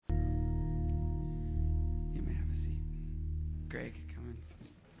Greg, come in.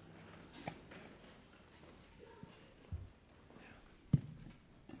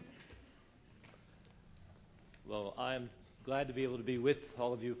 Well, I'm glad to be able to be with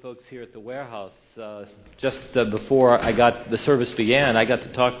all of you folks here at the warehouse. Just before the service began, I got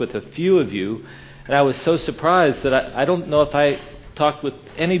to talk with a few of you, and I was so surprised that I don't know if I talked with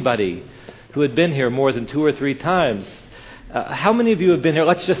anybody who had been here more than 2 or 3 times. How many of you have been here,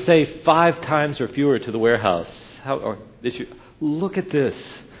 let's just say 5 times or fewer, to the warehouse? Or this year? Look at this.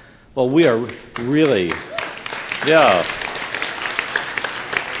 Well, we are really,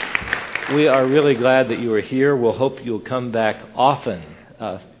 we are really glad that you are here. We'll hope you'll come back often.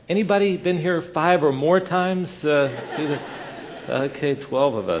 Anybody been here 5 or more times? Okay,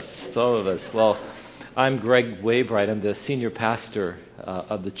 12 of us. Well, I'm Greg Waybright. I'm the senior pastor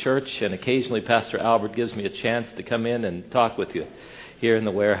of the church, and occasionally Pastor Albert gives me a chance to come in and talk with you here in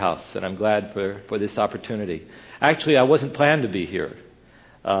the warehouse, and I'm glad for this opportunity. Actually, I wasn't planned to be here.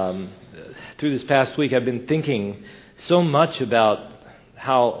 Through this past week, I've been thinking so much about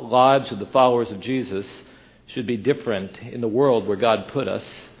how lives of the followers of Jesus should be different in the world where God put us.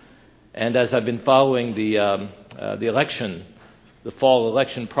 And as I've been following the election, the fall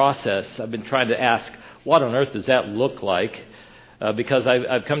election process, I've been trying to ask, what on earth does that look like? Because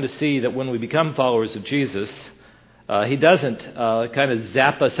I've come to see that when we become followers of Jesus, He doesn't kind of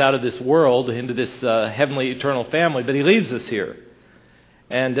zap us out of this world into this heavenly eternal family, but He leaves us here.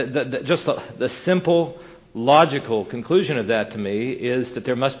 And the simple, logical conclusion of that to me is that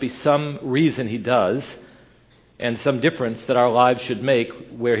there must be some reason He does and some difference that our lives should make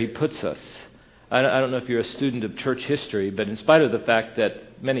where He puts us. I don't know if you're a student of church history, but in spite of the fact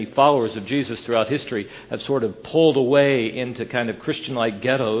that many followers of Jesus throughout history have sort of pulled away into kind of Christian-like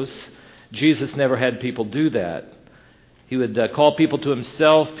ghettos, Jesus never had people do that. He would call people to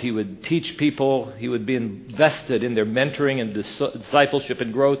Himself. He would teach people. He would be invested in their mentoring and discipleship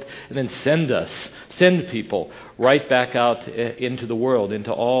and growth, and then send people right back out into the world,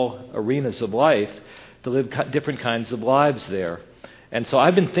 into all arenas of life, to live different kinds of lives there. And so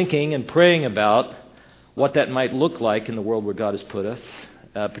I've been thinking and praying about what that might look like in the world where God has put us,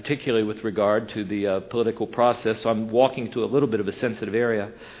 particularly with regard to the political process. So I'm walking to a little bit of a sensitive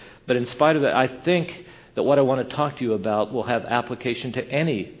area. But in spite of that, I think that what I want to talk to you about will have application to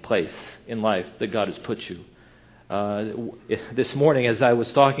any place in life that God has put you. This morning, as I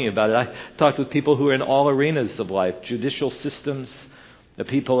was talking about it, I talked with people who are in all arenas of life, judicial systems, the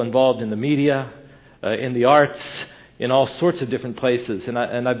people involved in the media, in the arts, in all sorts of different places. And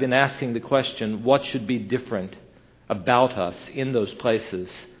I've been asking the question, what should be different about us in those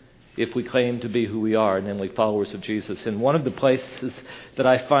places if we claim to be who we are, namely followers of Jesus? And one of the places that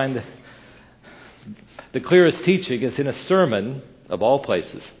I find the clearest teaching is in a sermon, of all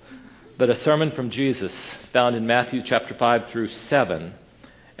places, but a sermon from Jesus found in Matthew chapter 5 through 7.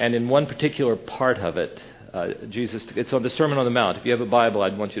 And in one particular part of it, it's on the Sermon on the Mount. If you have a Bible,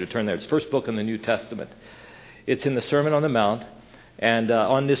 I'd want you to turn there. It's the first book in the New Testament. It's in the Sermon on the Mount, and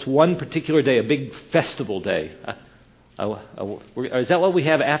on this one particular day, a big festival day. Is that what we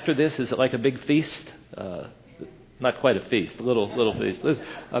have after this? Is it like a big feast? Not quite a feast, a little feast. This is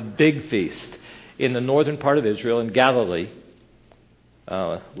a big feast in the northern part of Israel, in Galilee,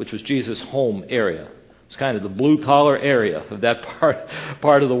 which was Jesus' home area. It's kind of the blue-collar area of that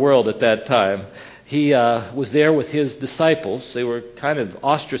part of the world at that time. He was there with His disciples. They were kind of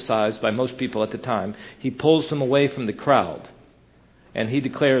ostracized by most people at the time. He pulls them away from the crowd, and He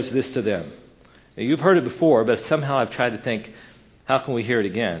declares this to them. Now, you've heard it before, but somehow I've tried to think, how can we hear it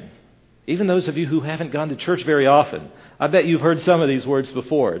again? Even those of you who haven't gone to church very often, I bet you've heard some of these words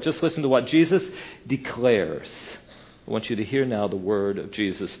before. Just listen to what Jesus declares. I want you to hear now the word of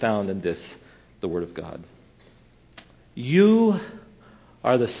Jesus found in this, the Word of God. You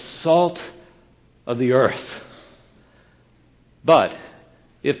are the salt of the earth. But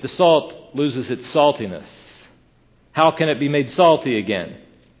if the salt loses its saltiness, how can it be made salty again?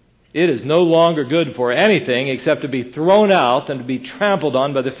 It is no longer good for anything except to be thrown out and to be trampled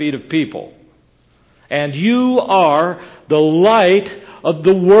on by the feet of people. And you are the light of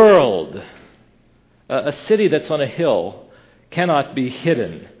the world. A city that's on a hill cannot be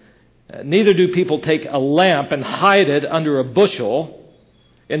hidden. Neither do people take a lamp and hide it under a bushel.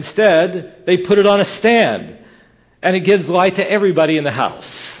 Instead, they put it on a stand, and it gives light to everybody in the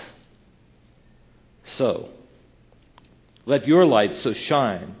house. So, let your light so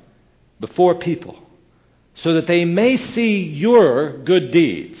shine before people, so that they may see your good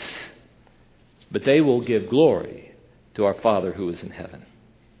deeds, but they will give glory to our Father who is in heaven.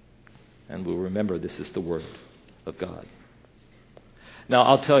 And we'll remember this is the Word of God. Now,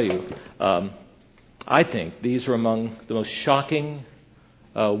 I'll tell you, I think these are among the most shocking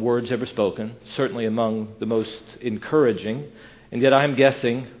words ever spoken, certainly among the most encouraging. And yet I'm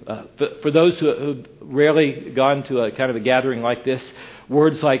guessing, for those who've rarely gone to a kind of a gathering like this,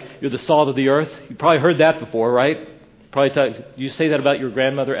 words like, you're the salt of the earth, you've probably heard that before, right? You say that about your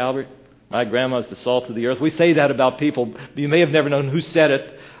grandmother, Albert? My grandma's the salt of the earth. We say that about people. You may have never known who said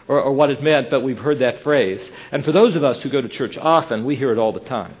it or what it meant, but we've heard that phrase. And for those of us who go to church often, we hear it all the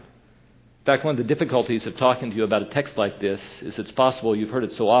time. In fact, one of the difficulties of talking to you about a text like this is it's possible you've heard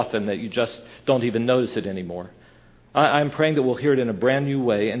it so often that you just don't even notice it anymore. I'm praying that we'll hear it in a brand new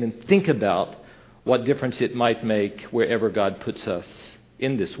way and then think about what difference it might make wherever God puts us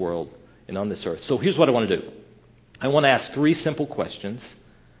in this world and on this earth. So here's what I want to do. I want to ask 3 simple questions,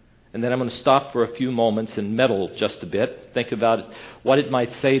 and then I'm going to stop for a few moments and meddle just a bit. Think about what it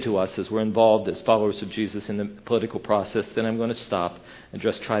might say to us as we're involved as followers of Jesus in the political process. Then I'm going to stop and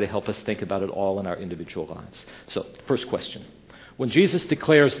just try to help us think about it all in our individual lives. So, first question. When Jesus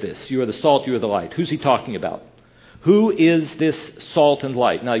declares this, you are the salt, you are the light, who's he talking about? Who is this salt and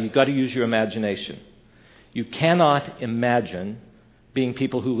light? Now, you've got to use your imagination. You cannot imagine being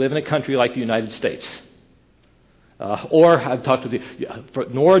people who live in a country like the United States. Or I've talked to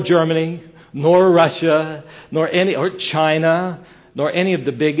nor Germany, nor Russia, or China, nor any of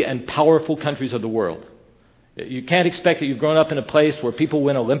the big and powerful countries of the world. You can't expect that you've grown up in a place where people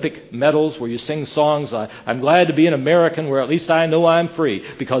win Olympic medals, where you sing songs, I'm glad to be an American, where at least I know I'm free,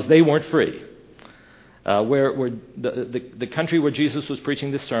 because they weren't free. Where the country where Jesus was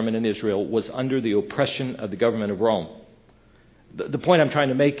preaching this sermon in Israel was under the oppression of the government of Rome. The point I'm trying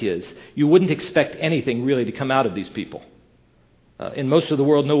to make is you wouldn't expect anything really to come out of these people. In most of the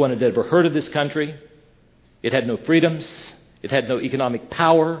world, no one had ever heard of this country. It had no freedoms. It had no economic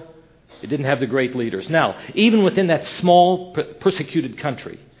power. It didn't have the great leaders. Now, even within that small, persecuted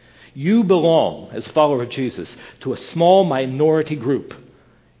country, you belong, as a follower of Jesus, to a small minority group.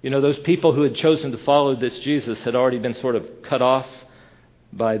 You know, those people who had chosen to follow this Jesus had already been sort of cut off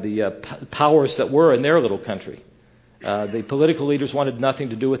by the powers that were in their little country. The political leaders wanted nothing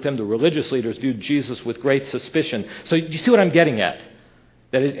to do with them. The religious leaders viewed Jesus with great suspicion. So you see what I'm getting at?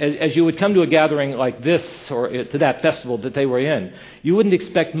 That as you would come to a gathering like this or to that festival that they were in, you wouldn't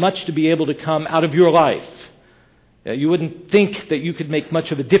expect much to be able to come out of your life. You wouldn't think that you could make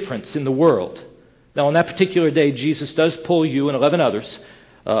much of a difference in the world. Now, on that particular day, Jesus does pull you and 11 others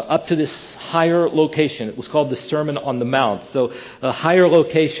up to this higher location. It was called the Sermon on the Mount. So a higher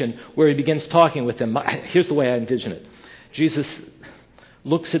location where he begins talking with them. Here's the way I envision it. Jesus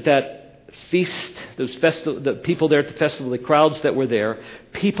looks at that feast, the people there at the festival, the crowds that were there,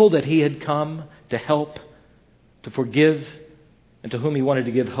 people that he had come to help, to forgive, and to whom he wanted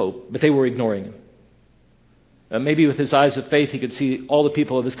to give hope, but they were ignoring him. Maybe with his eyes of faith he could see all the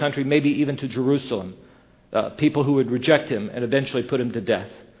people of his country, maybe even to Jerusalem, people who would reject him and eventually put him to death.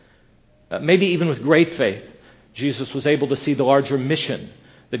 Maybe even with great faith, Jesus was able to see the larger mission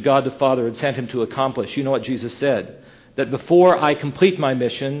that God the Father had sent him to accomplish. You know what Jesus said? That before I complete my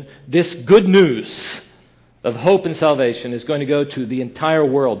mission, this good news of hope and salvation is going to go to the entire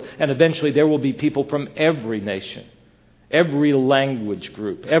world. And eventually there will be people from every nation, every language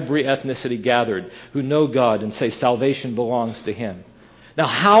group, every ethnicity gathered who know God and say salvation belongs to him. Now,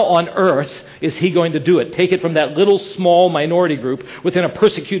 how on earth is he going to do it? Take it from that little small minority group within a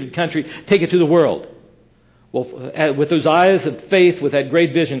persecuted country, take it to the world. Well, with those eyes of faith, with that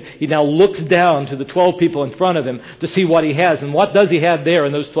great vision, he now looks down to the 12 people in front of him to see what he has. And what does he have there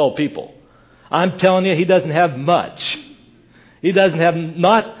in those 12 people? I'm telling you, he doesn't have much. He doesn't have,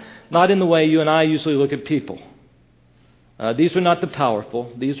 not in the way you and I usually look at people. These were not the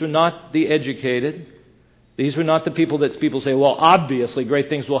powerful. These were not the educated. These were not the people that people say, well, obviously great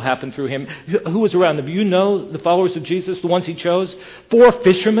things will happen through him. Who was around them? You know the followers of Jesus, the ones he chose? 4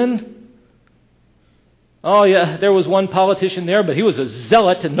 fishermen. Oh, yeah, there was one politician there, but he was a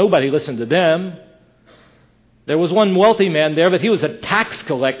zealot and nobody listened to them. There was one wealthy man there, but he was a tax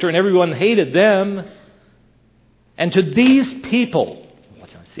collector and everyone hated them. And to these people,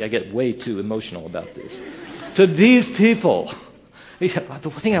 see, I get way too emotional about this. To these people, the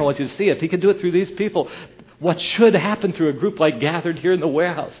thing I want you to see, if he could do it through these people, what should happen through a group like gathered here in the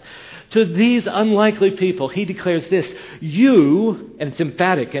warehouse? To these unlikely people, he declares this, you, and it's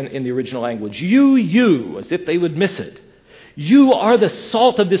emphatic in the original language, you, as if they would miss it. You are the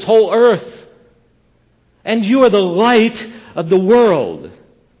salt of this whole earth. And you are the light of the world.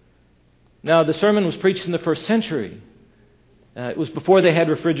 Now, the sermon was preached in the first century. It was before they had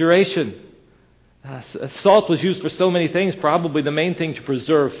refrigeration. Salt was used for so many things, probably the main thing to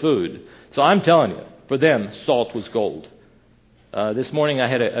preserve food. So I'm telling you, for them, salt was gold. This morning I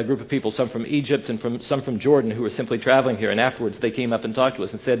had a group of people, some from Egypt and some from Jordan, who were simply traveling here, and afterwards they came up and talked to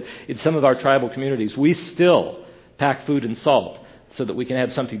us and said, in some of our tribal communities, we still pack food and salt so that we can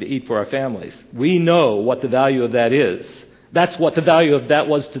have something to eat for our families. We know what the value of that is. That's what the value of that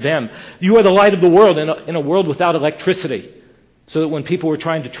was to them. You are the light of the world in a world without electricity, so that when people were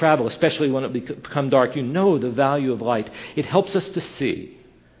trying to travel, especially when it become dark, you know the value of light. It helps us to see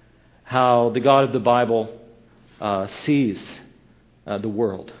how the God of the Bible sees the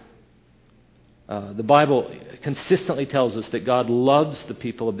world. The Bible consistently tells us that God loves the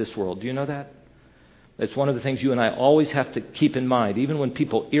people of this world. Do you know that? It's one of the things you and I always have to keep in mind, even when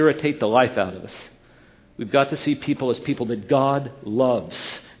people irritate the life out of us. We've got to see people as people that God loves.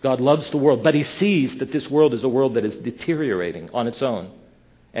 God loves the world, but He sees that this world is a world that is deteriorating on its own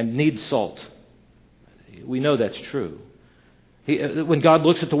and needs salt. We know that's true. When God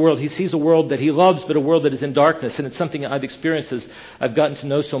looks at the world, He sees a world that He loves, but a world that is in darkness. And it's something I've experienced as I've gotten to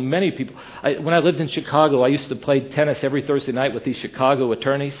know so many people. When I lived in Chicago, I used to play tennis every Thursday night with these Chicago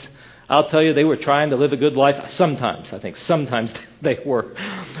attorneys. I'll tell you, they were trying to live a good life. Sometimes, I think. Sometimes they were.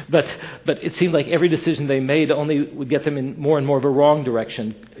 But it seemed like every decision they made only would get them in more and more of a wrong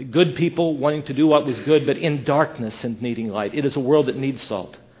direction. Good people wanting to do what was good, but in darkness and needing light. It is a world that needs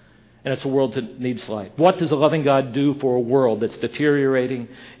salt. And it's a world that needs light. What does a loving God do for a world that's deteriorating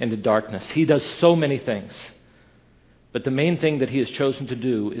into darkness? He does so many things. But the main thing that He has chosen to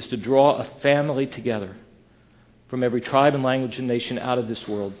do is to draw a family together from every tribe and language and nation out of this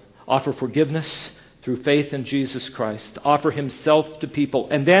world. Offer forgiveness through faith in Jesus Christ. Offer Himself to people.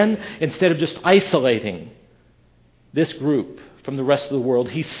 And then, instead of just isolating this group from the rest of the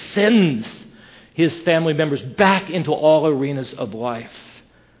world, He sends His family members back into all arenas of life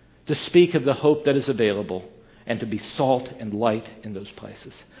to speak of the hope that is available and to be salt and light in those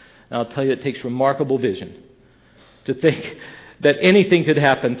places. And I'll tell you, it takes remarkable vision to think that anything could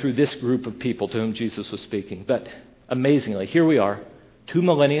happen through this group of people to whom Jesus was speaking. But amazingly, here we are, 2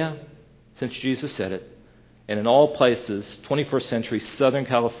 millennia since Jesus said it, and in all places, 21st century Southern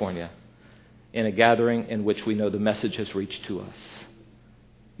California, in a gathering in which we know the message has reached to us.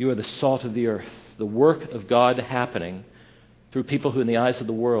 You are the salt of the earth, the work of God happening through people who in the eyes of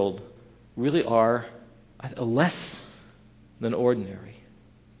the world really are less than ordinary.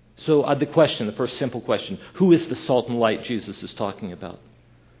 So the question, the first simple question, who is the salt and light Jesus is talking about?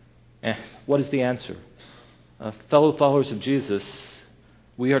 What is the answer? Fellow followers of Jesus,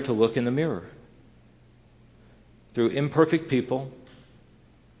 we are to look in the mirror through imperfect people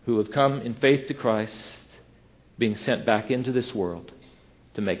who have come in faith to Christ, being sent back into this world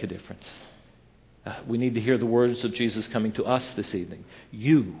to make a difference. We need to hear the words of Jesus coming to us this evening.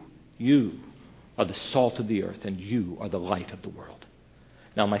 You are the salt of the earth, and you are the light of the world.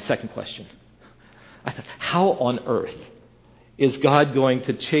 Now, my second question. How on earth is God going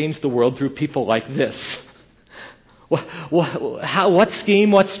to change the world through people like this? What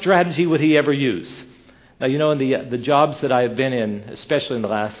scheme, what strategy would He ever use? Now, you know, in the jobs that I have been in, especially in the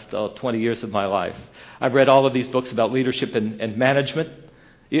last 20 years of my life, I've read all of these books about leadership and management.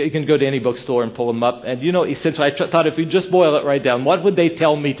 You can go to any bookstore and pull them up. And you know, essentially, I thought if we just boil it right down, what would they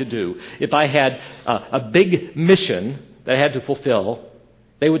tell me to do if I had a big mission that I had to fulfill?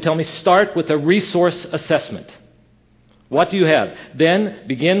 They would tell me, start with a resource assessment. What do you have? Then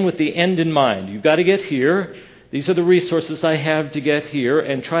begin with the end in mind. You've got to get here. These are the resources I have to get here,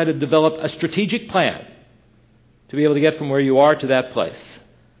 and try to develop a strategic plan to be able to get from where you are to that place.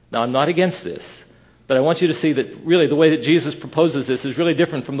 Now, I'm not against this. But I want you to see that really the way that Jesus proposes this is really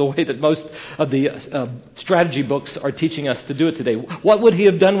different from the way that most of the strategy books are teaching us to do it today. What would He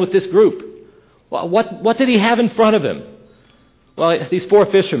have done with this group? What did He have in front of Him? Well, these 4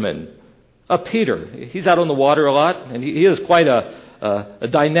 fishermen. Peter, he's out on the water a lot, and he is quite a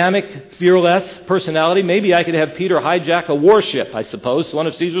dynamic, fearless personality. Maybe I could have Peter hijack a warship, I suppose, one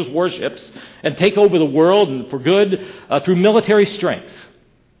of Caesar's warships, and take over the world and for good through military strength.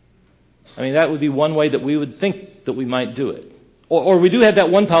 I mean, that would be one way that we would think that we might do it. Or we do have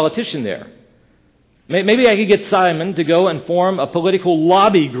that one politician there. Maybe I could get Simon to go and form a political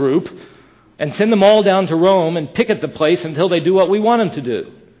lobby group and send them all down to Rome and picket the place until they do what we want them to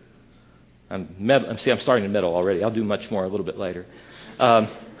do. I'm starting to meddle already. I'll do much more a little bit later.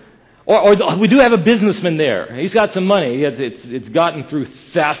 Or we do have a businessman there. He's got some money. It's gotten through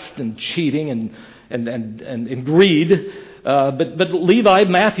theft and cheating and greed. But Levi,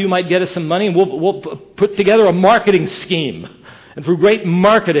 Matthew might get us some money, and we'll put together a marketing scheme. And through great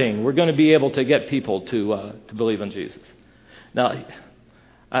marketing, we're going to be able to get people to believe in Jesus. Now,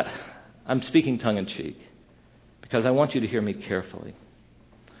 I'm speaking tongue-in-cheek because I want you to hear me carefully.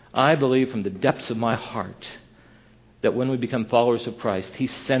 I believe from the depths of my heart that when we become followers of Christ, He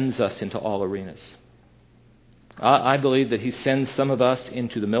sends us into all arenas. I believe that He sends some of us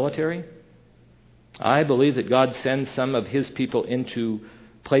into the military. I believe that God sends some of His people into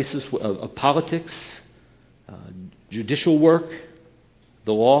places of politics, judicial work,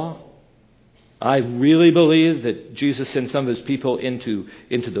 the law. I really believe that Jesus sends some of His people into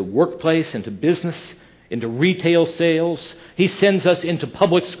the workplace, into business, into retail sales. He sends us into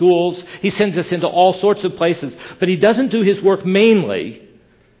public schools. He sends us into all sorts of places. But He doesn't do His work mainly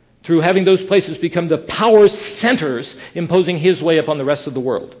through having those places become the power centers imposing His way upon the rest of the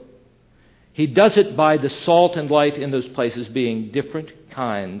world. He does it by the salt and light in those places being different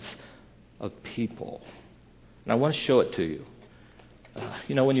kinds of people. And I want to show it to you.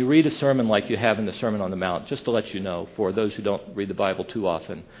 When you read a sermon like you have in the Sermon on the Mount, just to let you know, for those who don't read the Bible too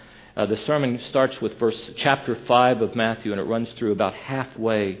often, the sermon starts with chapter 5 of Matthew, and it runs through about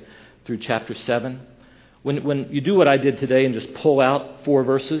halfway through chapter 7. When you do what I did today and just pull out 4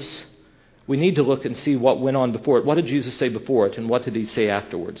 verses, we need to look and see what went on before it. What did Jesus say before it, and what did He say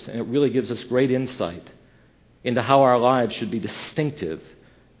afterwards? And it really gives us great insight into how our lives should be distinctive,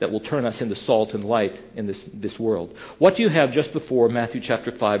 that will turn us into salt and light in this world. What do you have just before Matthew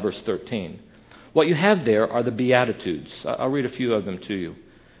chapter 5, verse 13? What you have there are the Beatitudes. I'll read a few of them to you.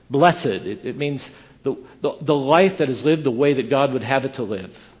 Blessed, it means the life that is lived the way that God would have it to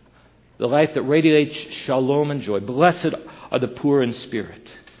live. The life that radiates shalom and joy. Blessed are the poor in spirit.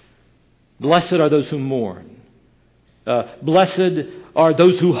 Blessed are those who mourn. Blessed are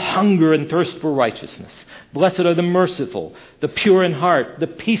those who hunger and thirst for righteousness. Blessed are the merciful, the pure in heart, the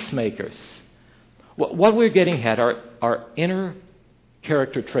peacemakers. What we're getting at are inner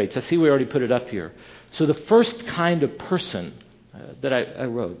character traits. I see we already put it up here. So the first kind of person that I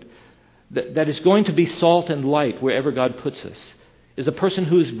wrote, that is going to be salt and light wherever God puts us, is a person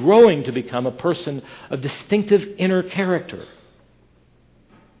who is growing to become a person of distinctive inner character.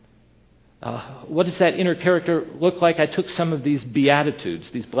 What does that inner character look like? I took some of these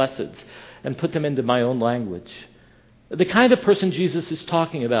Beatitudes, these blesseds, and put them into my own language. The kind of person Jesus is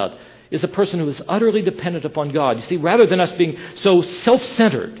talking about is a person who is utterly dependent upon God. You see, rather than us being so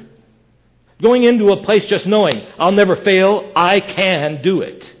self-centered, going into a place just knowing, I'll never fail, I can do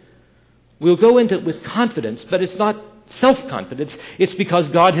it. We'll go into it with confidence, but it's not self-confidence. It's because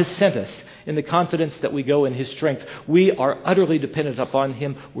God has sent us in the confidence that we go in His strength. We are utterly dependent upon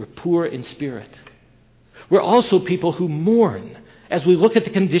Him. We're poor in spirit. We're also people who mourn as we look at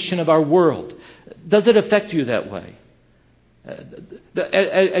the condition of our world. Does it affect you that way?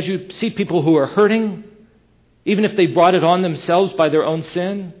 As you see people who are hurting, even if they brought it on themselves by their own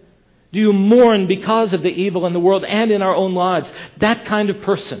sin, do you mourn because of the evil in the world and in our own lives? That kind of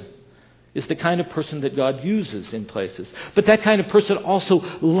person is the kind of person that God uses in places. But that kind of person also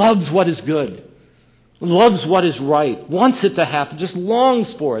loves what is good, loves what is right, wants it to happen, just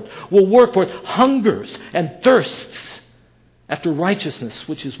longs for it, will work for it, hungers and thirsts after righteousness,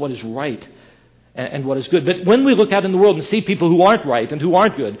 which is what is right and what is good. But when we look out in the world and see people who aren't right and who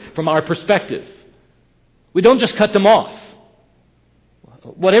aren't good from our perspective, we don't just cut them off.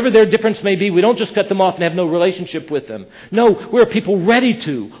 Whatever their difference may be, we don't just cut them off and have no relationship with them. No, we're people ready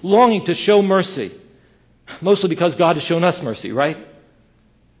to, longing to show mercy. Mostly because God has shown us mercy, right?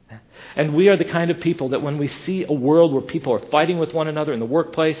 And we are the kind of people that when we see a world where people are fighting with one another in the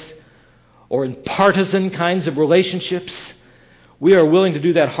workplace or in partisan kinds of relationships, we are willing to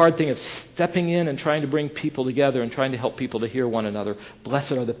do that hard thing of stepping in and trying to bring people together and trying to help people to hear one another.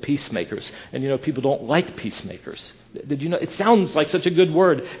 Blessed are the peacemakers. And people don't like peacemakers. Did you know? It sounds like such a good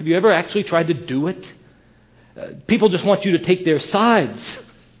word. Have you ever actually tried to do it? People just want you to take their sides.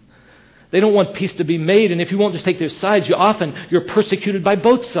 They don't want peace to be made. And if you won't just take their sides, you're persecuted by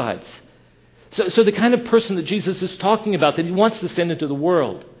both sides. So the kind of person that Jesus is talking about, that He wants to send into the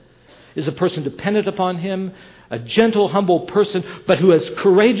world, is a person dependent upon Him, a gentle, humble person, but who is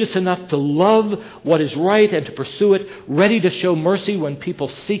courageous enough to love what is right and to pursue it, ready to show mercy when people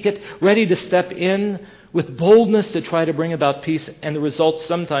seek it, ready to step in with boldness to try to bring about peace. And the result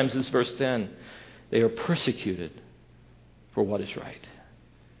sometimes is verse 10. They are persecuted for what is right.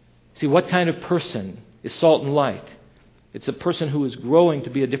 See, what kind of person is salt and light? It's a person who is growing to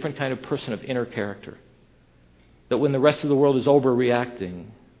be a different kind of person of inner character. That when the rest of the world is overreacting,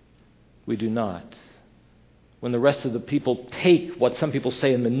 we do not. When the rest of the people take what some people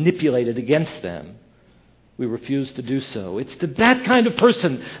say and manipulate it against them, we refuse to do so. It's to that kind of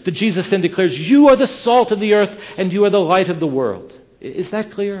person that Jesus then declares, you are the salt of the earth and you are the light of the world. Is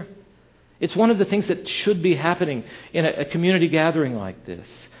that clear? It's one of the things that should be happening in a community gathering like this,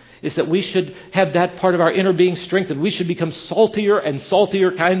 is that we should have that part of our inner being strengthened. We should become saltier and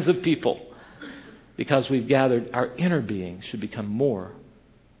saltier kinds of people. because we've gathered, our inner being should become more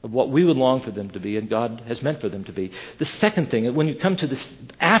of what we would long for them to be and God has meant for them to be. The second thing, when you come to this,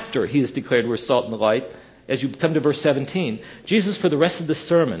 after he has declared we're salt and the light, as you come to verse 17, Jesus, for the rest of the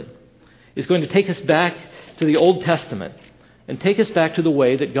sermon, is going to take us back to the Old Testament and take us back to the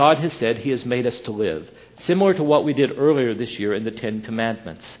way that God has said he has made us to live, similar to what we did earlier this year in the Ten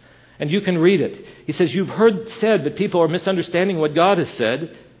Commandments. And you can read it. He says, you've heard said that people are misunderstanding what God has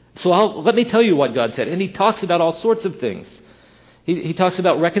said, so let me tell you what God said. And he talks about all sorts of things. He talks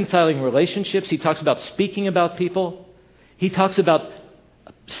about reconciling relationships. He talks about speaking about people. He talks about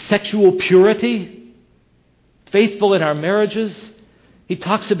sexual purity, faithful in our marriages. He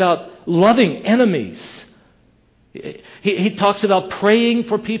talks about loving enemies. He talks about praying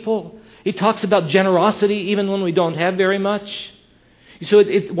for people. He talks about generosity even when we don't have very much. So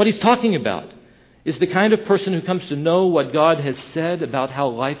what he's talking about is the kind of person who comes to know what God has said about how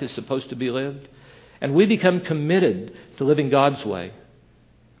life is supposed to be lived. And we become committed to living God's way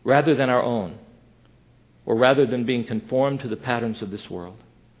rather than our own, or rather than being conformed to the patterns of this world.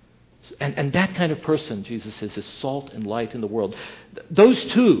 And that kind of person, Jesus says, is salt and light in the world. Those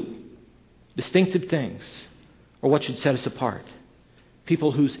two distinctive things are what should set us apart.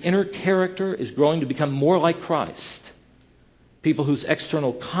 People whose inner character is growing to become more like Christ. People whose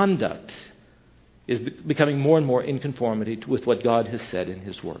external conduct is becoming more and more in conformity with what God has said in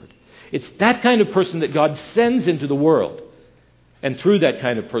his word. It's that kind of person that God sends into the world. And through that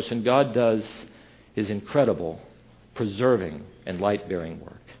kind of person, God does his incredible preserving and light-bearing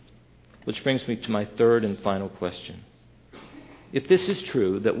work. Which brings me to my third and final question. If this is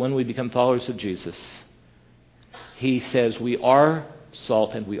true, that when we become followers of Jesus, he says we are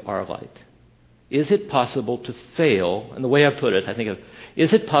salt and we are light, is it possible to fail, and the way I put it, I think of,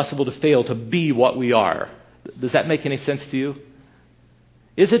 is it possible to fail to be what we are? Does that make any sense to you?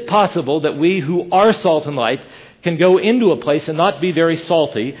 Is it possible that we who are salt and light can go into a place and not be very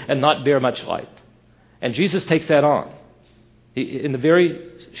salty and not bear much light? And Jesus takes that on. In the very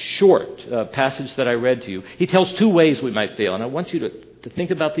short passage that I read to you, he tells two ways we might fail. And I want you to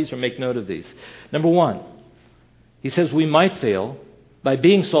think about these or make note of these. Number one, he says we might fail by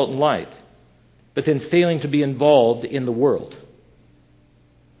being salt and light, but then failing to be involved in the world.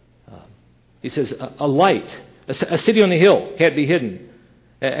 He says a light, a city on a hill can't be hidden.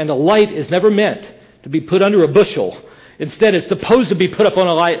 And a light is never meant to be put under a bushel. Instead, it's supposed to be put up on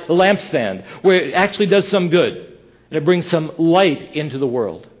a lampstand where it actually does some good. And it brings some light into the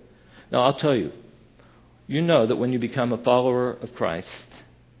world. Now, I'll tell you, you know that when you become a follower of Christ,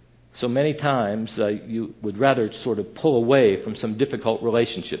 so many times you would rather sort of pull away from some difficult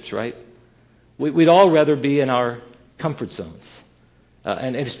relationships, right? We'd all rather be in our comfort zones.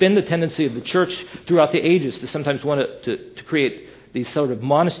 And it's been the tendency of the church throughout the ages to sometimes want to create these sort of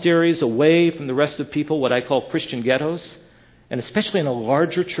monasteries away from the rest of people, what I call Christian ghettos. And especially in a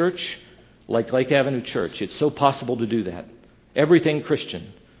larger church like Lake Avenue Church, it's so possible to do that. Everything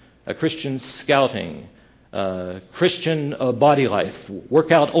Christian. Christian scouting, Christian body life.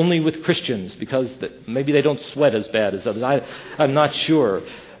 Work out only with Christians because maybe they don't sweat as bad as others. I'm not sure.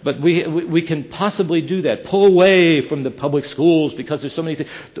 But we can possibly do that. Pull away from the public schools because there's so many things.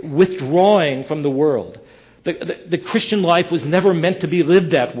 Withdrawing from the world. The Christian life was never meant to be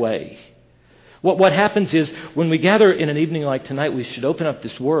lived that way. What happens is when we gather in an evening like tonight, we should open up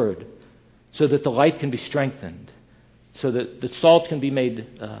this word so that the light can be strengthened, so that the salt can be made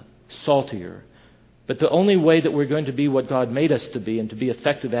saltier. But the only way that we're going to be what God made us to be and to be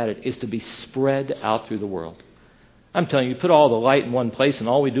effective at it is to be spread out through the world. I'm telling you, put all the light in one place and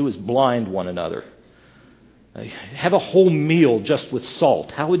all we do is blind one another. Have a whole meal just with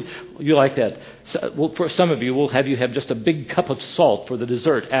salt. How would you like that? Well, for some of you, we'll have you have just a big cup of salt for the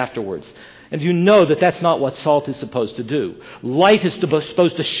dessert afterwards. And you know that that's not what salt is supposed to do. Light is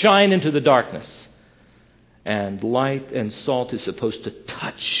supposed to shine into the darkness. And light and salt is supposed to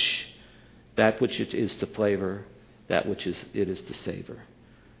touch that which it is to flavor, that which it is to savor.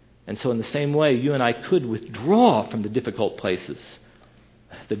 And so in the same way, you and I could withdraw from the difficult places,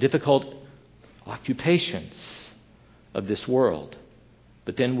 the difficult occupations of this world,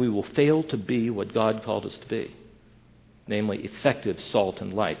 but then we will fail to be what God called us to be, namely effective salt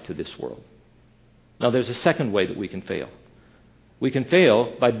and light to this world. Now there's a second way that we can fail. We can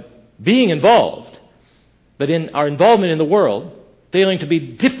fail by being involved, but in our involvement in the world, failing to be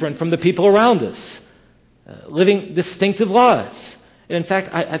different from the people around us, living distinctive lives. And in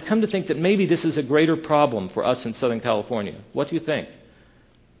fact, I've come to think that maybe this is a greater problem for us in Southern California. What do you think?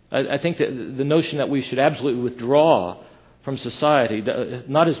 I think that the notion that we should absolutely withdraw from society,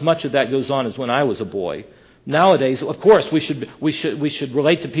 not as much of that goes on as when I was a boy, Nowadays, of course, we should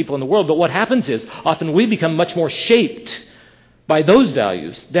relate to people in the world, but what happens is often we become much more shaped by those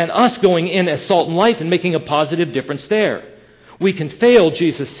values than us going in as salt and light and making a positive difference there. We can fail,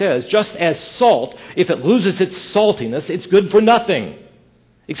 Jesus says, just as salt, if it loses its saltiness, it's good for nothing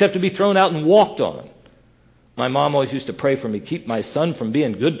except to be thrown out and walked on. My mom always used to pray for me, keep my son from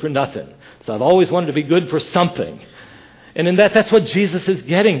being good for nothing. So I've always wanted to be good for something. And in that's what Jesus is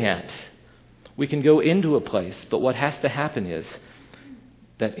getting at. We can go into a place, but what has to happen is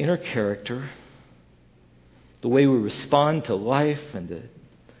that inner character, the way we respond to life and to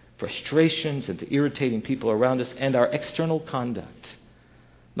frustrations and to irritating people around us, and our external conduct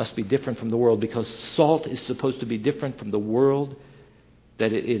must be different from the world, because salt is supposed to be different from the world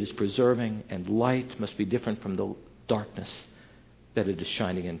that it is preserving, and light must be different from the darkness that it is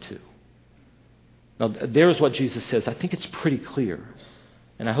shining into. Now, there's what Jesus says. I think it's pretty clear,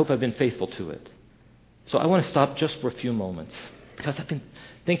 and I hope I've been faithful to it. So I want to stop just for a few moments, because I've been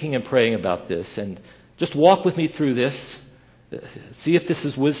thinking and praying about this, and just walk with me through this. See if this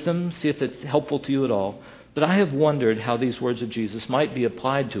is wisdom, see if it's helpful to you at all. But I have wondered how these words of Jesus might be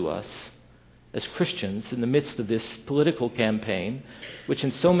applied to us as Christians in the midst of this political campaign, which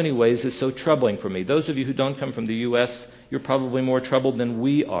in so many ways is so troubling for me. Those of you who don't come from the U.S., you're probably more troubled than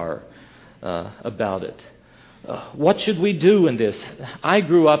we are about it. What should we do in this? I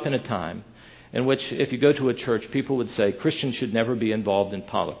grew up in a time in which, if you go to a church, people would say Christians should never be involved in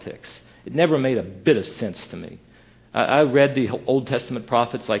politics. It never made a bit of sense to me. I read the Old Testament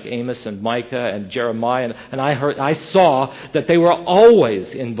prophets like Amos and Micah and Jeremiah, and I saw that they were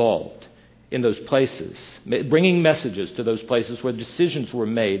always involved in those places, bringing messages to those places where decisions were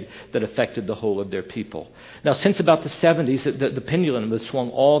made that affected the whole of their people. Now, since about the 70s, the pendulum has swung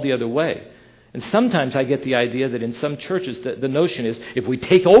all the other way. And sometimes I get the idea that in some churches, the notion is if we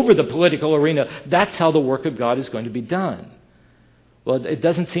take over the political arena, that's how the work of God is going to be done. Well, it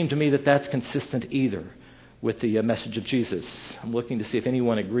doesn't seem to me that that's consistent either with the message of Jesus. I'm looking to see if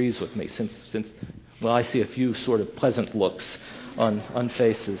anyone agrees with me, since I see a few sort of pleasant looks on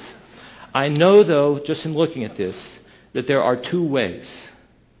faces. I know, though, just in looking at this, that there are two ways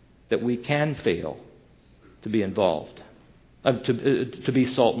that we can fail to be involved, to be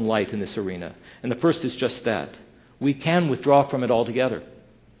salt and light in this arena. And the first is just that. We can withdraw from it altogether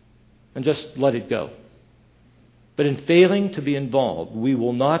and just let it go. But in failing to be involved, we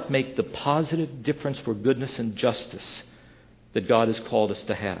will not make the positive difference for goodness and justice that God has called us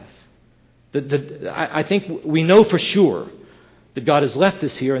to have. I think we know for sure that God has left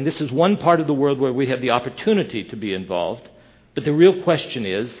us here, and this is one part of the world where we have the opportunity to be involved. But the real question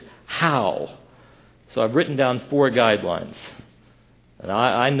is, how? So I've written down 4 guidelines. And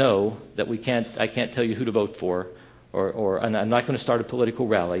I know that I can't tell you who to vote for, and I'm not going to start a political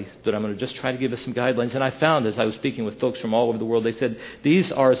rally, but I'm going to just try to give us some guidelines. And I found, as I was speaking with folks from all over the world, they said,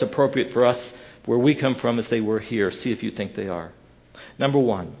 these are as appropriate for us where we come from as they were here. See if you think they are. Number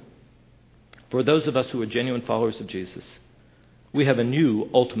 1, for those of us who are genuine followers of Jesus, we have a new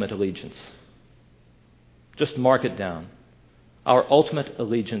ultimate allegiance. Just mark it down. Our ultimate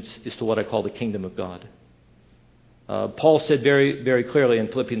allegiance is to what I call the kingdom of God. Paul said very, very clearly in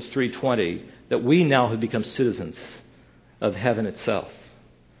Philippians 3:20 that we now have become citizens of heaven itself.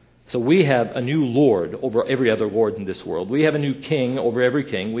 So we have a new Lord over every other Lord in this world. We have a new king over every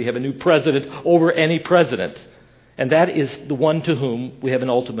king. We have a new president over any president. And that is the one to whom we have an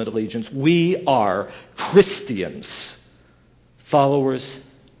ultimate allegiance. We are Christians, followers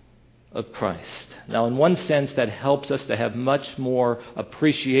of Christ. Now, in one sense, that helps us to have much more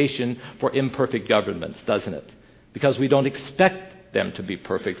appreciation for imperfect governments, doesn't it? Because we don't expect them to be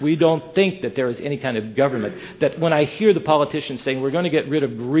perfect. We don't think that there is any kind of government. That when I hear the politicians saying we're going to get rid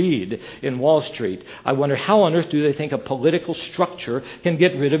of greed in Wall Street, I wonder how on earth do they think a political structure can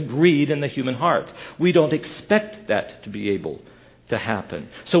get rid of greed in the human heart? We don't expect that to be able to happen.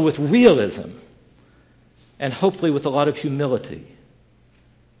 So with realism, and hopefully with a lot of humility,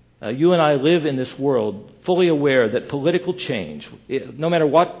 you and I live in this world fully aware that political change, no matter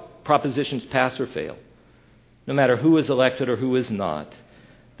what propositions pass or fail, no matter who is elected or who is not,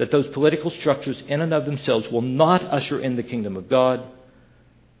 that those political structures in and of themselves will not usher in the kingdom of God.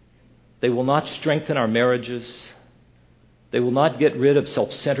 They will not strengthen our marriages. They will not get rid of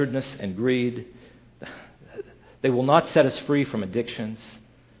self-centeredness and greed. They will not set us free from addictions,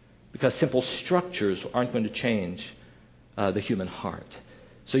 because simple structures aren't going to change the human heart.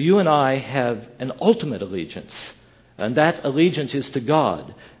 So you and I have an ultimate allegiance, and that allegiance is to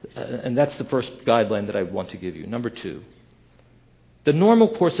God. And that's the first guideline that I want to give you. Number 2, the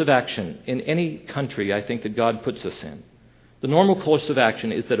normal course of action in any country I think that God puts us in, the normal course of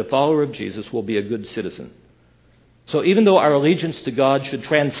action is that a follower of Jesus will be a good citizen. So even though our allegiance to God should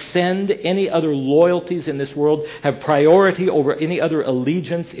transcend any other loyalties in this world, have priority over any other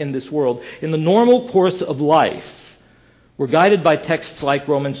allegiance in this world, in the normal course of life, we're guided by texts like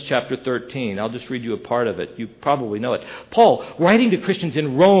Romans chapter 13. I'll just read you a part of it. You probably know it. Paul, writing to Christians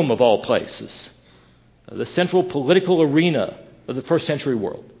in Rome of all places, the central political arena of the first century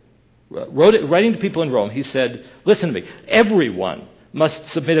world, writing to people in Rome, he said, listen to me, everyone must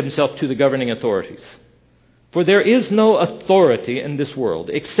submit himself to the governing authorities. For there is no authority in this world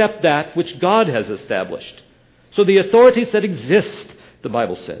except that which God has established. So the authorities that exist, the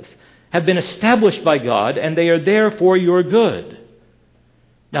Bible says, have been established by God, and they are there for your good.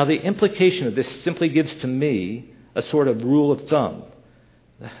 Now, the implication of this simply gives to me a sort of rule of thumb,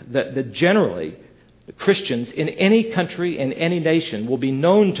 that generally Christians in any country, in any nation, will be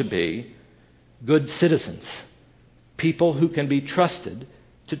known to be good citizens, people who can be trusted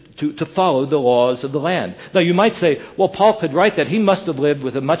to follow the laws of the land. Now, you might say, well, Paul could write that. He must have lived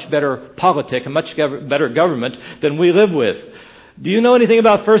with a much better politic, a much better government than we live with. Do you know anything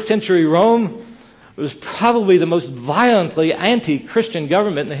about first century Rome? It was probably the most violently anti-Christian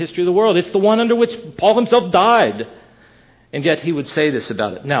government in the history of the world. It's the one under which Paul himself died. And yet he would say this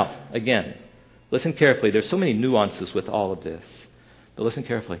about it. Now, again, listen carefully. There's so many nuances with all of this. But listen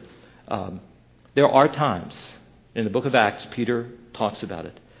carefully. There are times, in the book of Acts, Peter talks about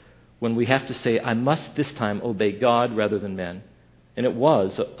it, when we have to say, I must this time obey God rather than men. And it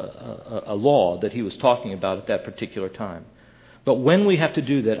was a law that he was talking about at that particular time. But when we have to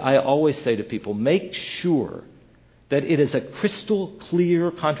do that, I always say to people, make sure that it is a crystal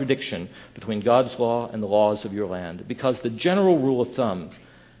clear contradiction between God's law and the laws of your land. Because the general rule of thumb,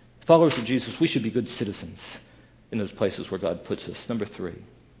 followers of Jesus, we should be good citizens in those places where God puts us. Number 3.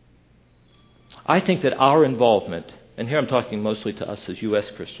 I think that our involvement, and here I'm talking mostly to us as U.S.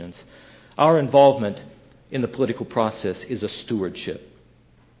 Christians, our involvement in the political process is a stewardship.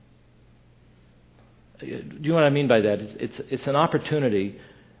 Do you know what I mean by that? It's an opportunity,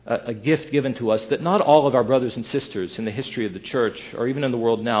 a gift given to us that not all of our brothers and sisters in the history of the church or even in the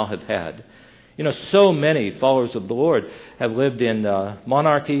world now have had. You know, so many followers of the Lord have lived in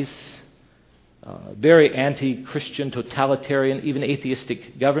monarchies, very anti-Christian, totalitarian, even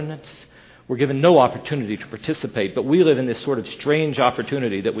atheistic governments. We're given no opportunity to participate, but we live in this sort of strange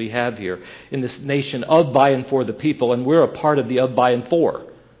opportunity that we have here in this nation of, by, and for the people, and we're a part of the of, by, and for.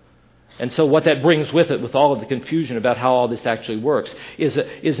 And so what that brings with it, with all of the confusion about how all this actually works,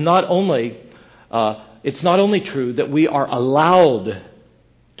 is not only it's not only true that we are allowed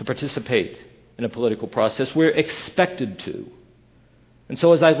to participate in a political process, we're expected to. And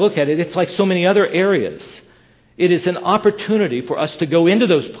so as I look at it, it's like so many other areas. It is an opportunity for us to go into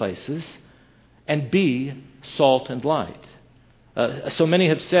those places and be salt and light. So many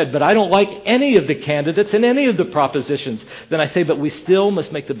have said, but I don't like any of the candidates and any of the propositions. Then I say, but we still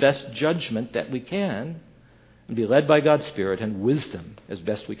must make the best judgment that we can and be led by God's Spirit and wisdom as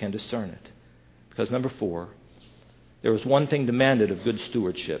best we can discern it. Because number 4, there is one thing demanded of good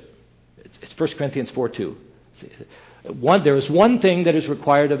stewardship. It's 1 Corinthians 4:2. There is one thing that is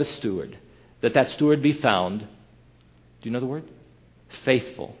required of a steward, that steward be found, do you know the word?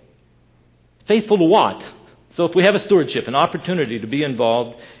 Faithful. Faithful to what? So if we have a stewardship, an opportunity to be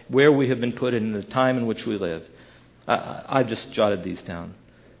involved where we have been put in the time in which we live, I've just jotted these down.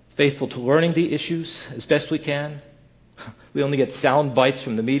 Faithful to learning the issues as best we can. We only get sound bites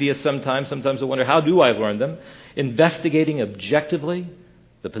from the media sometimes. Sometimes I wonder, how do I learn them? Investigating objectively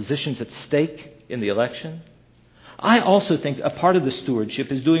the positions at stake in the election. I also think a part of the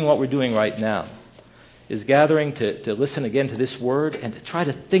stewardship is doing what we're doing right now, is gathering to listen again to this word and to try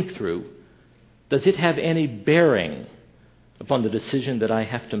to think through, does it have any bearing upon the decision that I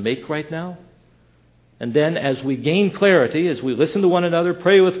have to make right now? And then as we gain clarity, as we listen to one another,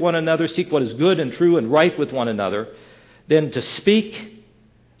 pray with one another, seek what is good and true and right with one another, then to speak,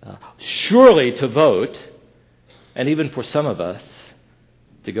 surely to vote, and even for some of us,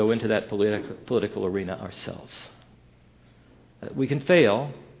 to go into that political arena ourselves. We can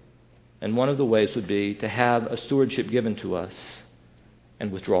fail, and one of the ways would be to have a stewardship given to us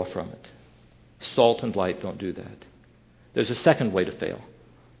and withdraw from it. Salt and light don't do that. There's a second way to fail.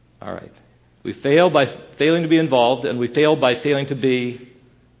 All right. We fail by failing to be involved, and we fail by failing to be,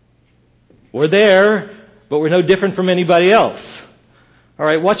 we're there, but we're no different from anybody else. All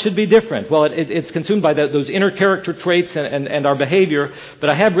right, what should be different? Well, it's consumed by those inner character traits and our behavior, but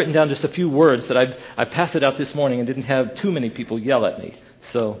I have written down just a few words that I passed it out this morning and didn't have too many people yell at me.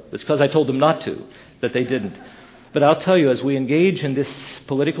 So it's because I told them not to, that they didn't. But I'll tell you, as we engage in this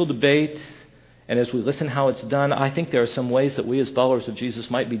political debate, and as we listen how it's done, I think there are some ways that we as followers of Jesus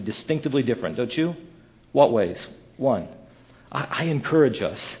might be distinctively different, don't you? What ways? One, I encourage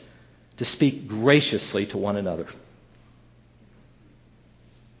us to speak graciously to one another,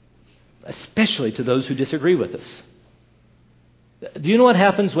 especially to those who disagree with us. Do you know what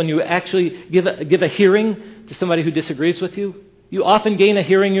happens when you actually give a hearing to somebody who disagrees with you? You often gain a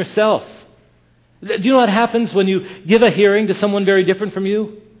hearing yourself. Do you know what happens when you give a hearing to someone very different from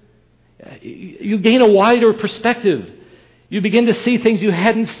you? You gain a wider perspective. You begin to see things you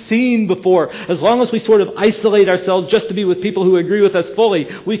hadn't seen before. As long as we sort of isolate ourselves just to be with people who agree with us fully,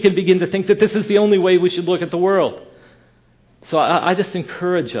 we can begin to think that this is the only way we should look at the world. So I just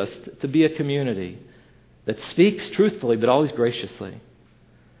encourage us to be a community that speaks truthfully but always graciously.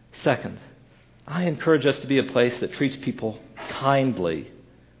 Second, I encourage us to be a place that treats people kindly.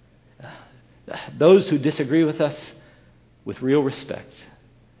 Those who disagree with us with real respect.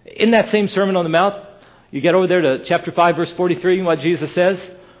 In that same Sermon on the Mount, you get over there to chapter 5, verse 43, and what Jesus says,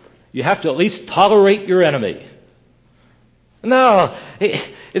 you have to at least tolerate your enemy. No,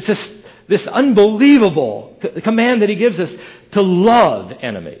 it's this unbelievable command that he gives us to love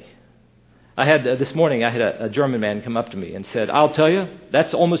enemy. This morning, I had a German man come up to me and said, I'll tell you,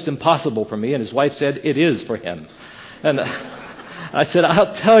 that's almost impossible for me. And his wife said, it is for him. And I said,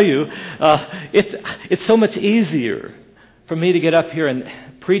 I'll tell you, it's so much easier for me to get up here and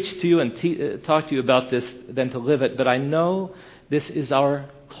preach to you and talk to you about this than to live it. But I know this is our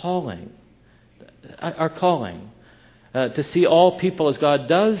calling. Our calling. To see all people as God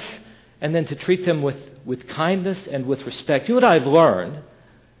does, and then to treat them with kindness and with respect. You know what I've learned?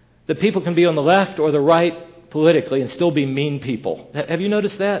 That people can be on the left or the right politically and still be mean people. Have you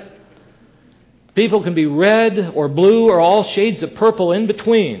noticed that? People can be red or blue or all shades of purple in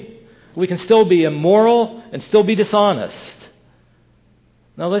between. We can still be immoral and still be dishonest.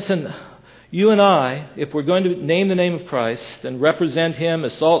 Now listen, you and I, if we're going to name the name of Christ and represent Him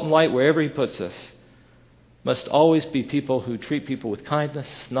as salt and light wherever He puts us, must always be people who treat people with kindness,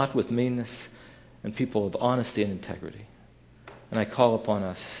 not with meanness, and people of honesty and integrity. And I call upon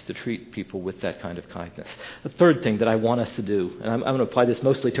us to treat people with that kind of kindness. The third thing that I want us to do, and I'm going to apply this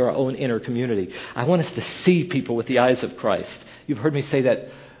mostly to our own inner community, I want us to see people with the eyes of Christ. You've heard me say that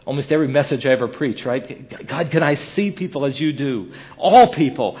almost every message I ever preach, right? God, can I see people as you do? All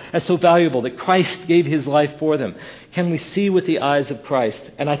people as so valuable that Christ gave His life for them. Can we see with the eyes of Christ?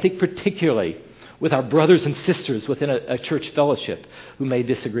 And I think particularly with our brothers and sisters within a church fellowship who may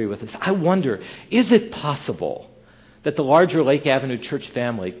disagree with us. I wonder, is it possible that the larger Lake Avenue church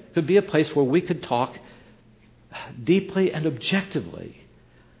family could be a place where we could talk deeply and objectively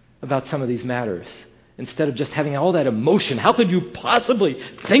about some of these matters instead of just having all that emotion? How could you possibly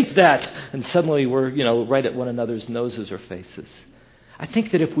think that? And suddenly we're, right at one another's noses or faces. I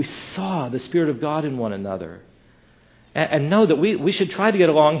think that if we saw the Spirit of God in one another and know that we should try to get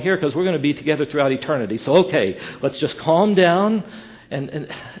along here because we're going to be together throughout eternity. So, okay, let's just calm down. And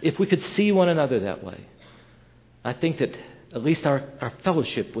if we could see one another that way, I think that at least our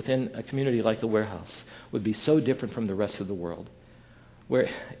fellowship within a community like the Warehouse would be so different from the rest of the world. Where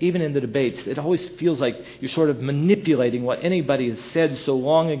even in the debates, it always feels like you're sort of manipulating what anybody has said so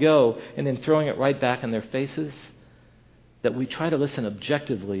long ago and then throwing it right back in their faces. That we try to listen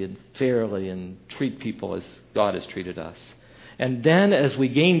objectively and fairly and treat people as God has treated us. And then as we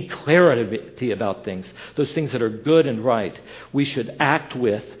gain clarity about things, those things that are good and right, we should act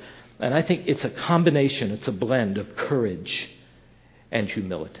with, and I think it's a combination, it's a blend of courage and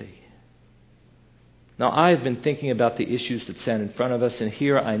humility. Now, I've been thinking about the issues that stand in front of us, and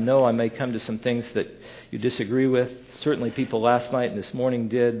here I know I may come to some things that you disagree with. Certainly people last night and this morning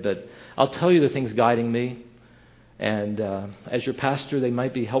did, but I'll tell you the things guiding me. And as your pastor, they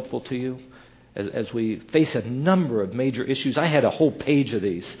might be helpful to you as we face a number of major issues. I had a whole page of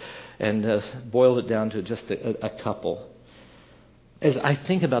these and boiled it down to just a couple. As I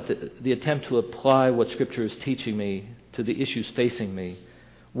think about the attempt to apply what Scripture is teaching me to the issues facing me,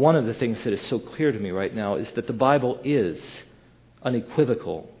 one of the things that is so clear to me right now is that the Bible is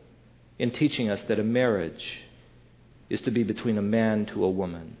unequivocal in teaching us that a marriage is to be between a man to a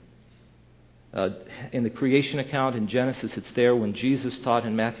woman. In the creation account in Genesis, it's there. When Jesus taught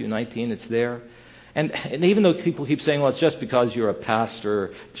in Matthew 19, it's there. And even though people keep saying, well, it's just because you're a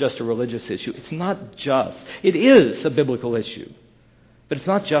pastor, just a religious issue, it's not just. It is a biblical issue. But it's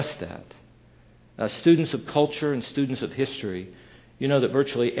not just that. Students of culture and students of history, you know that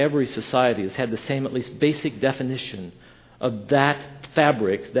virtually every society has had the same, at least basic definition of that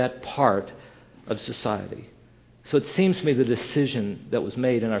fabric, that part of society. So it seems to me the decision that was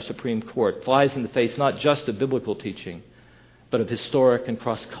made in our Supreme Court flies in the face not just of biblical teaching, but of historic and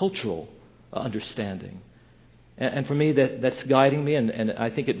cross-cultural understanding. And for me, that's guiding me, and I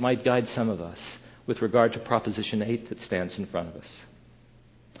think it might guide some of us. with regard to Proposition 8 that stands in front of us.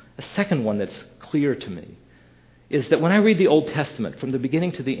 A second one that's clear to me is that when I read the Old Testament from the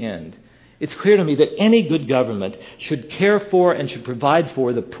beginning to the end, it's clear to me that any good government should care for and should provide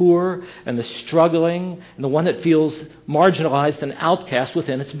for the poor and the struggling and the one that feels marginalized and outcast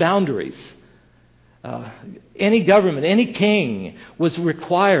within its boundaries. Any government, any king was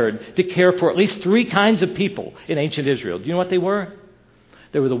required to care for at least three kinds of people in ancient Israel. Do you know what they were?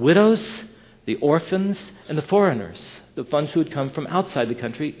 They were the widows, the orphans, and the foreigners, the ones who had come from outside the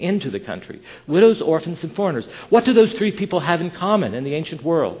country into the country. Widows, orphans, and foreigners. What do those three people have in common in the ancient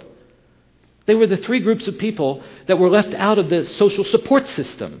world? They were the three groups of people that were left out of the social support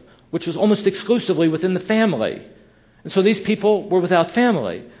system, which was almost exclusively within the family. And so these people were without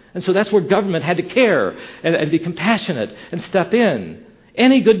family. And so that's where government had to care and be compassionate and step in.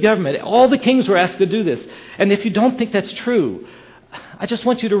 Any good government, all the kings were asked to do this. And if you don't think that's true, I just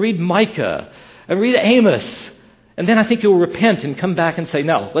want you to read Micah and read Amos. And then I think you'll repent and come back and say,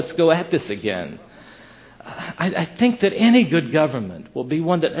 no, let's go at this again. I think that any good government will be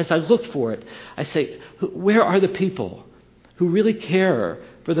one that, as I look for it, I say, where are the people who really care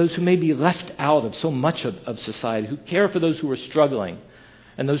for those who may be left out of so much of society, who care for those who are struggling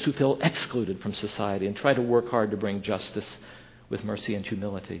and those who feel excluded from society and try to work hard to bring justice with mercy and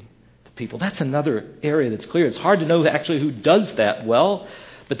humility to people? That's another area that's clear. It's hard to know actually who does that well,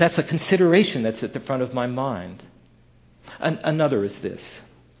 but that's a consideration that's at the front of my mind. Another is this.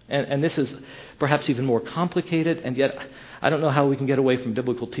 And this is perhaps even more complicated, and yet I don't know how we can get away from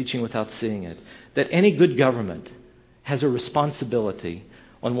biblical teaching without seeing it. That any good government has a responsibility,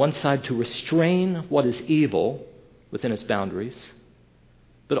 on one side, to restrain what is evil within its boundaries,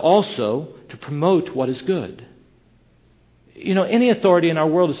 but also to promote what is good. You know, any authority in our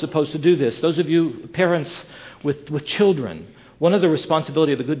world is supposed to do this. Those of you parents with children, one of the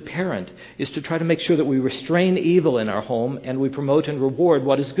responsibility of a good parent is to try to make sure that we restrain evil in our home and we promote and reward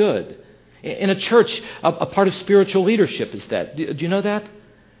what is good. In a church, a part of spiritual leadership is that. Do you know that?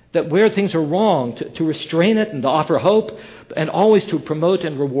 That where things are wrong, to restrain it and to offer hope, and always to promote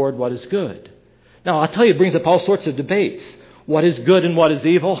and reward what is good. Now, I'll tell you, it brings up all sorts of debates. What is good and what is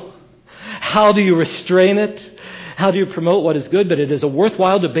evil? How do you restrain it? How do you promote what is good? But it is a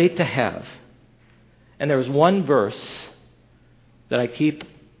worthwhile debate to have. And there is one verse that I keep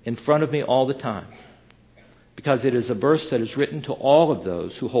in front of me all the time, because it is a verse that is written to all of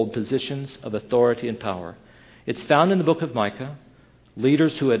those who hold positions of authority and power. It's found in the book of Micah,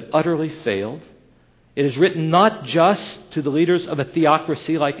 leaders who had utterly failed. It is written not just to the leaders of a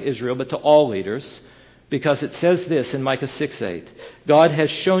theocracy like Israel, but to all leaders, because it says this in Micah 6:8. God has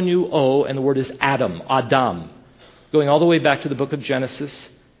shown you, and the word is Adam, going all the way back to the book of Genesis.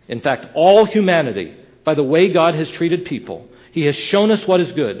 In fact, all humanity, by the way God has treated people, He has shown us what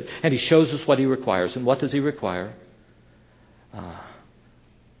is good, and He shows us what He requires. And what does He require?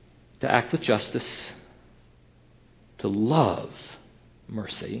 To act with justice, to love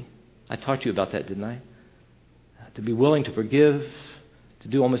mercy. I talked to you about that, didn't I? To be willing to forgive, to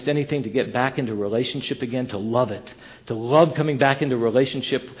do almost anything to get back into relationship again, to love it, to love coming back into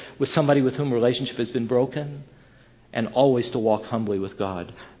relationship with somebody with whom relationship has been broken, and always to walk humbly with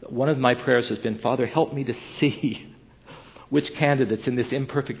God. One of my prayers has been, Father, help me to see which candidates in this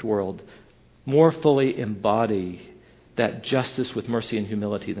imperfect world more fully embody that justice with mercy and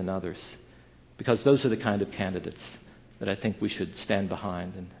humility than others. Because those are the kind of candidates that I think we should stand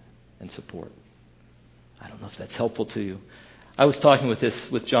behind and support. I don't know if that's helpful to you. I was talking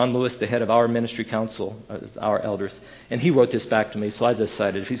with John Lewis, the head of our ministry council, our elders, and he wrote this back to me, so I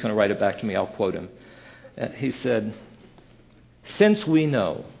decided if he's going to write it back to me, I'll quote him. He said, "Since we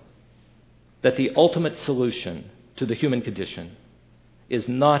know that the ultimate solution to the human condition is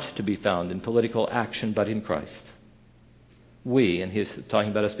not to be found in political action but in Christ, we," and he's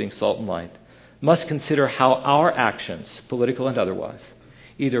talking about us being salt and light, "must consider how our actions, political and otherwise,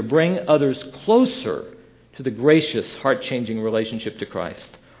 either bring others closer to the gracious, heart-changing relationship to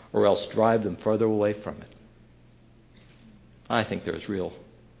Christ or else drive them further away from it." I think there's real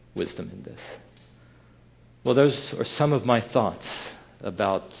wisdom in this. Well, those are some of my thoughts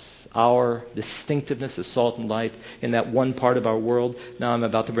about our distinctiveness as salt and light in that one part of our world. Now I'm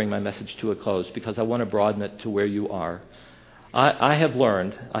about to bring my message to a close because I want to broaden it to where you are. I have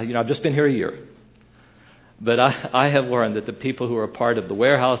learned, I've just been here a year, but I have learned that the people who are a part of the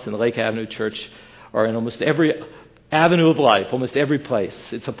Warehouse and the Lake Avenue Church are in almost every avenue of life, almost every place.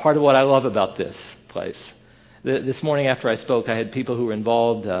 It's a part of what I love about this place. This morning after I spoke, I had people who were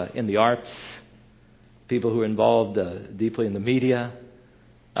involved in the arts, people who were involved deeply in the media.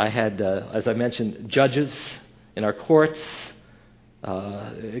 I had, as I mentioned, judges in our courts,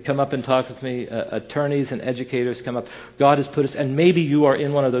 come up and talk with me. Attorneys and educators come up. God has put us, and maybe you are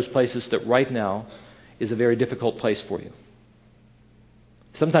in one of those places that right now is a very difficult place for you.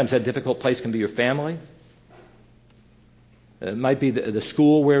 Sometimes that difficult place can be your family. It might be the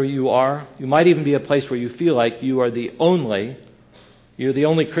school where you are. You might even be a place where you feel like you're the only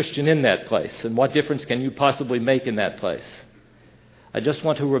Christian in that place. And what difference can you possibly make in that place? I just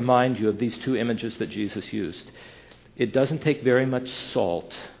want to remind you of these two images that Jesus used. It doesn't take very much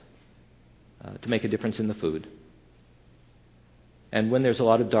salt to make a difference in the food. And when there's a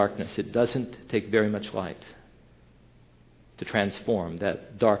lot of darkness, it doesn't take very much light to transform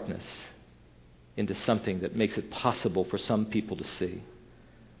that darkness into something that makes it possible for some people to see.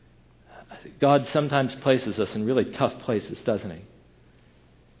 God sometimes places us in really tough places, doesn't He?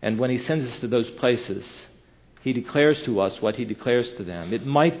 And when He sends us to those places, He declares to us what He declares to them. It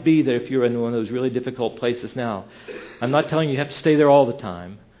might be that if you're in one of those really difficult places now, I'm not telling you have to stay there all the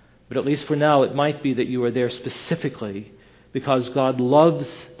time, but at least for now, it might be that you are there specifically because God loves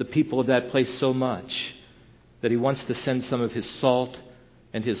the people of that place so much that He wants to send some of His salt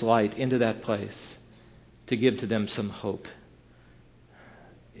and His light into that place to give to them some hope.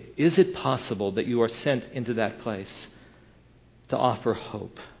 Is it possible that you are sent into that place to offer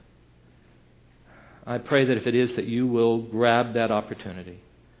hope? I pray that if it is, that you will grab that opportunity,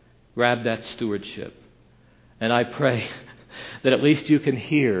 grab that stewardship. And I pray that at least you can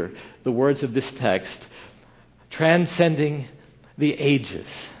hear the words of this text transcending the ages.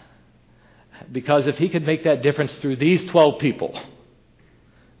 Because if He could make that difference through these 12 people,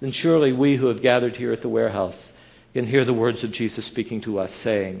 then surely we who have gathered here at the warehouse can hear the words of Jesus speaking to us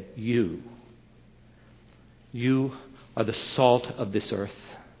saying, you are the salt of this earth.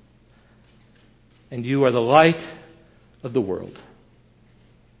 And you are the light of the world.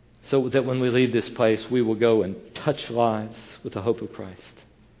 So that when we leave this place, we will go and touch lives with the hope of Christ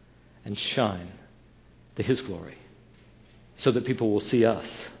and shine to His glory so that people will see us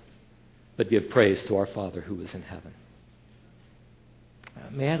but give praise to our Father who is in heaven.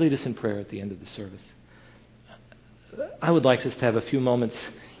 May I lead us in prayer at the end of the service? I would like us to have a few moments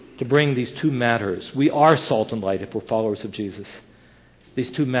to bring these two matters. We are salt and light if we're followers of Jesus.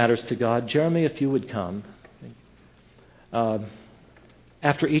 These two matters to God. Jeremy, if you would come.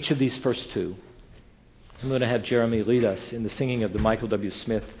 After each of these first two, I'm going to have Jeremy lead us in the singing of the Michael W.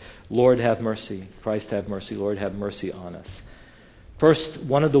 Smith, Lord have mercy, Christ have mercy, Lord have mercy on us. First,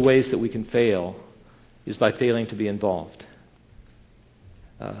 one of the ways that we can fail is by failing to be involved.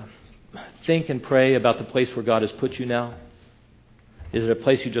 Think and pray about the place where God has put you now. Is it a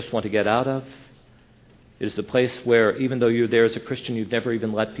place you just want to get out of? Is it a place where, even though you're there as a Christian, you've never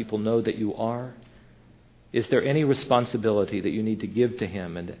even let people know that you are? Is there any responsibility that you need to give to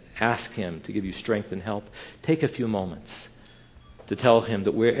Him and ask Him to give you strength and help? Take a few moments to tell Him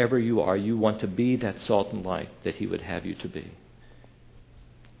that wherever you are, you want to be that salt and light that He would have you to be.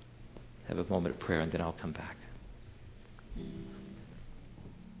 Have a moment of prayer and then I'll come back.